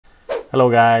Hello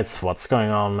guys, what's going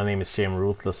on? My name is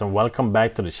Ruthless and welcome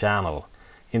back to the channel.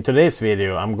 In today's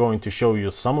video I'm going to show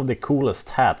you some of the coolest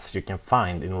hats you can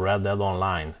find in Red Dead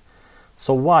Online.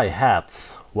 So why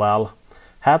hats? Well,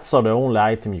 hats are the only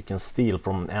item you can steal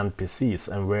from NPCs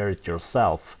and wear it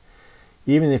yourself.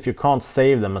 Even if you can't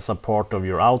save them as a part of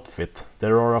your outfit,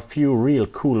 there are a few real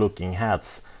cool looking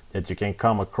hats that you can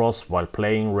come across while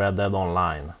playing Red Dead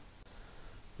Online.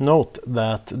 Note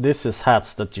that this is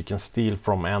hats that you can steal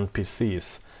from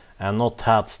NPCs and not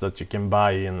hats that you can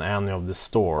buy in any of the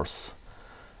stores.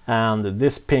 And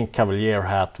this pink Cavalier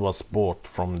hat was bought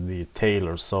from the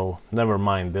tailor, so never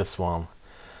mind this one.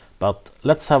 But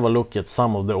let's have a look at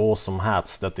some of the awesome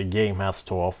hats that the game has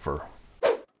to offer.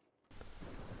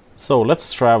 So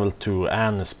let's travel to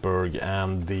Annesburg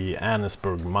and the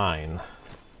Annesburg mine.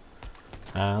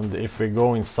 And if we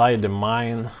go inside the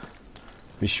mine,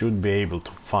 we should be able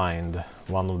to find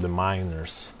one of the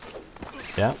miners.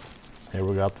 Yeah, here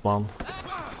we got one.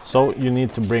 So you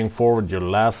need to bring forward your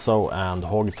lasso and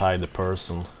hog tie the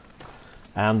person.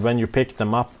 And when you pick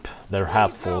them up, their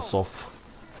hat falls off.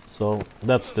 So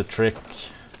that's the trick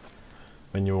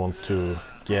when you want to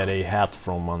get a hat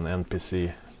from an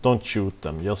NPC. Don't shoot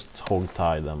them, just hog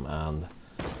tie them and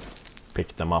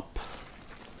pick them up.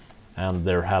 And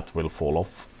their hat will fall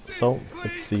off. So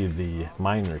let's see the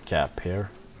miner cap here.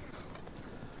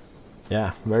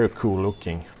 Yeah, very cool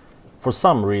looking. For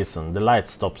some reason the light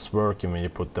stops working when you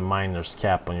put the miner's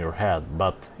cap on your head,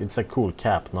 but it's a cool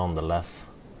cap nonetheless.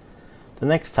 The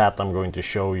next hat I'm going to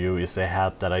show you is a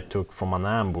hat that I took from an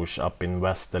ambush up in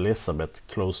West Elizabeth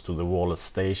close to the Wallace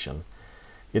station.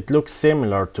 It looks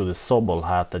similar to the Sobol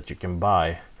hat that you can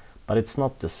buy, but it's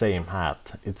not the same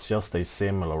hat, it's just a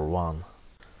similar one.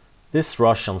 This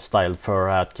Russian style fur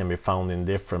hat can be found in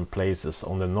different places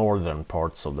on the northern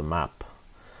parts of the map.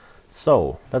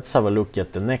 So let's have a look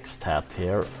at the next hat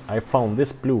here. I found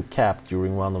this blue cap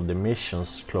during one of the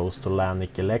missions close to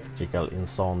Lannick Electrical in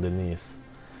Saint Denis.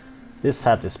 This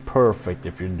hat is perfect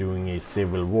if you're doing a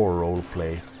Civil War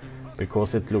roleplay,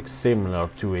 because it looks similar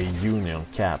to a Union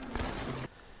cap.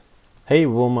 Hey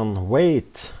woman,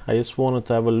 wait! I just wanted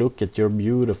to have a look at your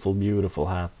beautiful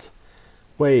hat.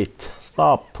 Wait,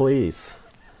 stop please.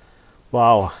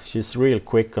 Wow, she's real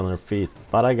quick on her feet,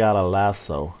 but I got a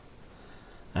lasso.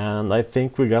 And I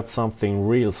think we got something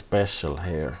real special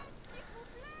here.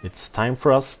 It's time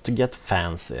for us to get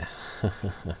fancy.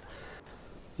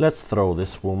 Let's throw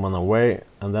this woman away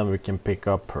and then we can pick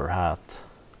up her hat.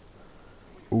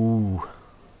 Ooh,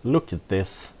 look at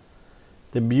this.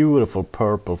 The beautiful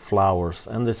purple flowers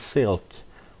and the silk.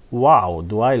 Wow,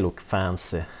 do I look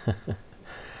fancy.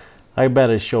 I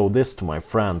better show this to my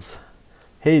friends.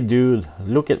 Hey dude,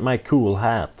 look at my cool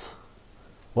hat.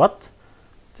 What?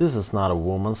 This is not a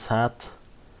woman's hat.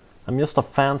 I'm just a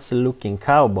fancy looking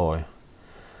cowboy.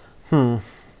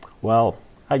 Well,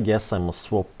 I guess I must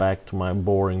swap back to my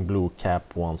boring blue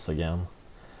cap once again.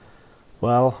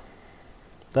 Well,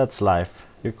 that's life.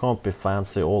 You can't be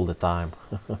fancy all the time.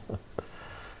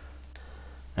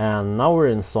 And now we're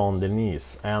in Saint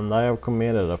Denis and I have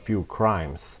committed a few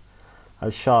crimes.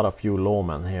 I've shot a few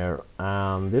lawmen here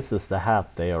and this is the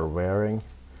hat they are wearing.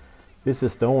 This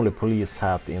is the only police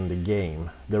hat in the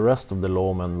game. The rest of the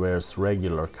lawmen wears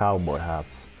regular cowboy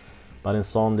hats. But in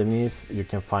Saint Denis you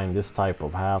can find this type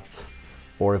of hat,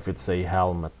 or if it's a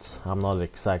helmet. I'm not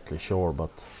exactly sure,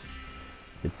 but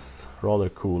it's rather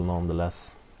cool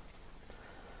nonetheless.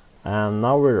 And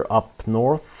now we're up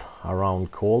north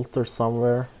around Coulter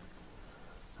somewhere.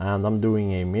 And I'm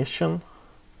doing a mission.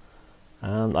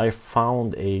 And I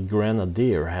found a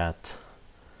grenadier hat.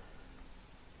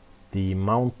 The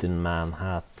Mountain Man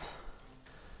hat.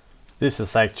 This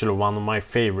is actually one of my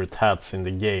favorite hats in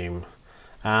the game,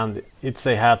 and it's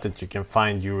a hat that you can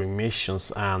find during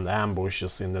missions and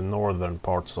ambushes in the northern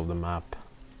parts of the map.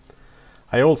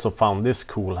 I also found this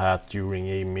cool hat during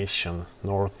a mission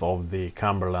north of the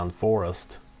Cumberland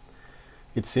Forest.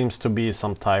 It seems to be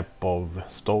some type of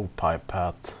stovepipe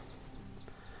hat.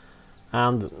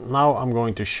 And now I'm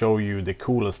going to show you the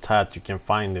coolest hat you can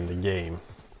find in the game.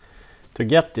 To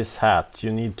get this hat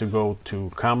you need to go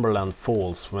to Cumberland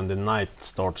Falls when the night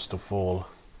starts to fall.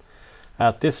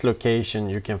 At this location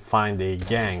you can find a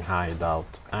gang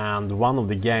hideout and one of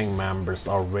the gang members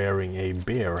are wearing a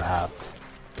bear hat.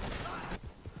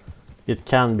 It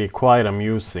can be quite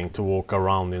amusing to walk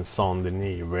around in Saint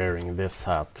Denis wearing this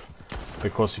hat,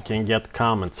 because you can get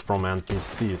comments from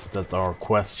NPCs that are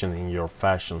questioning your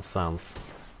fashion sense.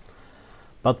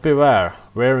 But beware,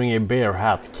 wearing a bear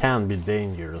hat can be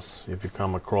dangerous if you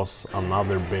come across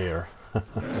another bear.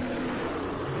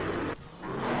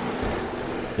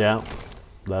 Yeah,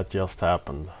 that just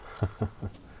happened.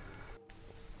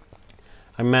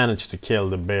 I managed to kill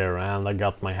the bear and I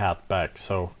got my hat back,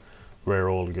 so we're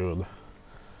all good.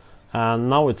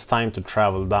 And now it's time to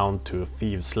travel down to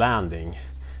Thieves Landing.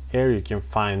 Here you can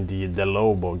find the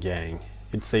Lobo gang.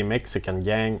 It's a Mexican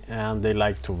gang and they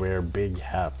like to wear big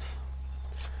hats.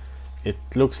 It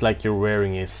looks like you're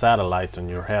wearing a satellite on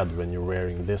your head when you're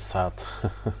wearing this hat.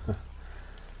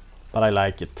 But I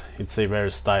like it. It's a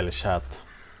very stylish hat.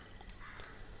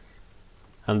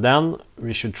 And then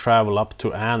we should travel up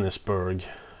to Annisburg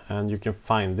and you can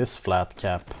find this flat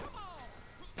cap.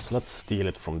 So let's steal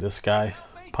it from this guy,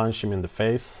 punch him in the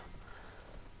face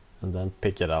and then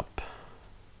pick it up.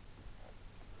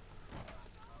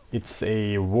 It's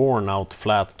a worn out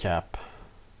flat cap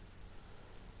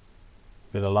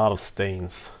with a lot of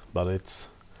stains, but it's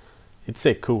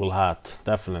a cool hat,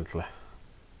 definitely.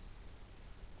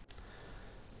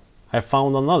 I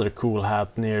found another cool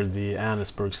hat near the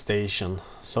Annisburg station,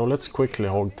 so let's quickly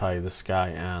hogtie this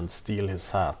guy and steal his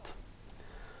hat.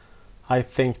 I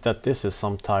think that this is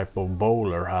some type of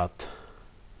bowler hat.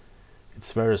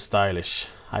 It's very stylish,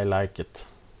 I like it.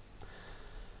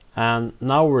 And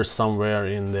now we're somewhere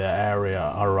in the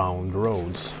area around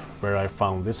Rhodes, where I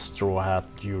found this straw hat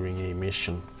during a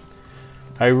mission.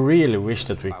 I really wish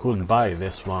that we could buy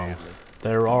this one.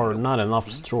 There are not enough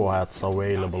straw hats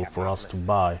available for us to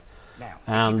buy.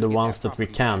 And the ones that we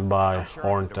can buy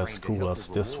aren't as cool as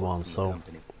this one, so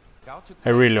I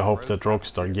really hope that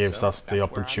Rockstar gives us the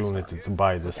opportunity to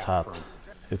buy this hat.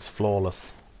 It's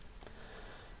flawless.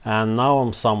 And now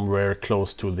I'm somewhere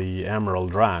close to the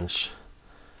Emerald Ranch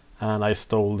and I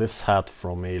stole this hat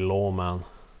from a lawman.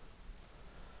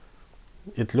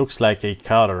 It looks like a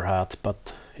cutter hat,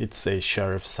 but it's a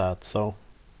sheriff's hat, so.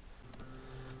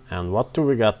 And what do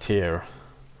we got here?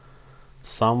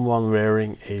 Someone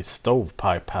wearing a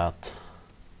stovepipe hat.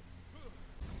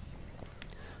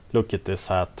 Look at this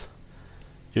hat.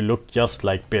 You look just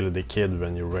like Billy the Kid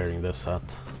when you're wearing this hat.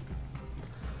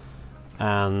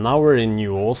 And now we're in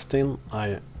New Austin.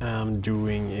 I am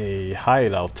doing a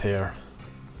hideout here.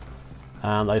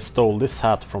 And I stole this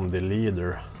hat from the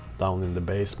leader down in the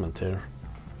basement here.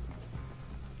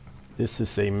 This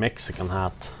is a Mexican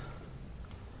hat.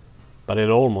 But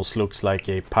it almost looks like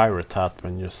a pirate hat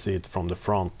when you see it from the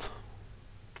front.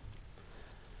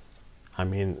 I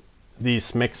mean,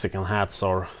 these Mexican hats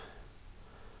are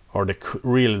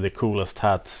really the coolest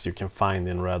hats you can find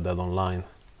in Red Dead Online.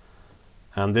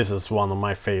 And this is one of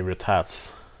my favorite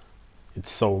hats.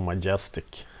 It's so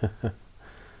majestic.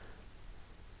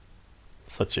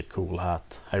 Such a cool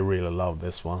hat. I really love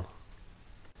this one.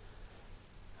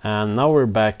 And now we're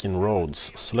back in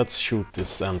Rhodes, so let's shoot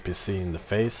this NPC in the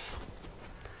face.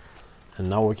 And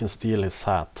now we can steal his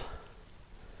hat.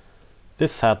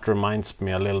 This hat reminds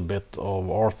me a little bit of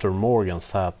Arthur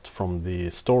Morgan's hat from the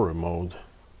story mode.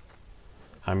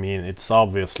 I mean, it's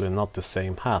obviously not the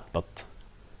same hat, but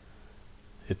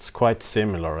it's quite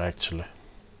similar actually.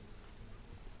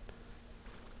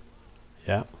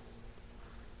 Yeah.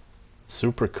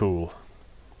 Super cool.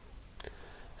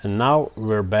 And now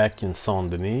we're back in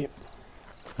Saint-Denis.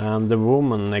 And the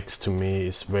woman next to me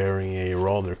is wearing a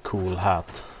rather cool hat.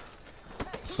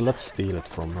 So let's steal it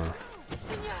from her.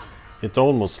 It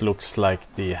almost looks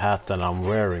like the hat that I'm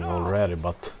wearing already,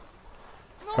 but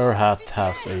her hat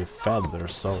has a feather,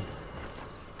 so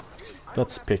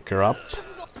let's pick her up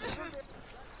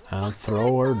and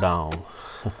throw her down.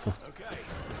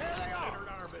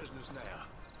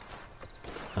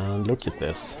 And look at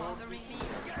this.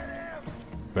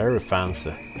 Very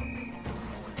fancy.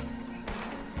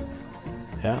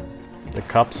 Yeah, the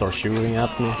cops are shooting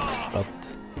at me, but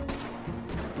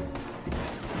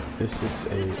this is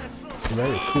a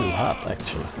very cool hat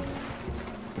actually.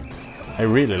 I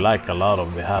really like a lot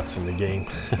of the hats in the game.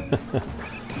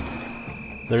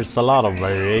 There's a lot of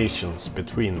variations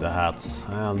between the hats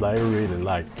and I really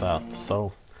like that.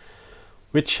 So,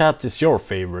 which hat is your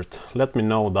favorite? Let me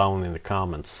know down in the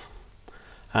comments.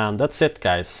 And that's it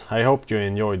guys. I hope you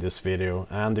enjoyed this video,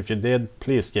 and if you did,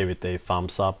 please give it a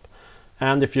thumbs up.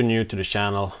 And if you're new to the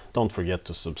channel, don't forget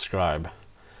to subscribe.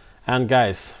 And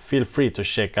guys, feel free to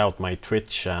check out my Twitch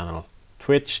channel,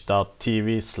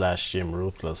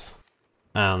 twitch.tv/JimRuthless.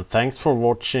 And thanks for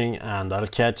watching, and I'll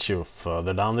catch you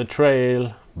further down the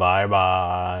trail. Bye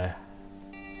bye.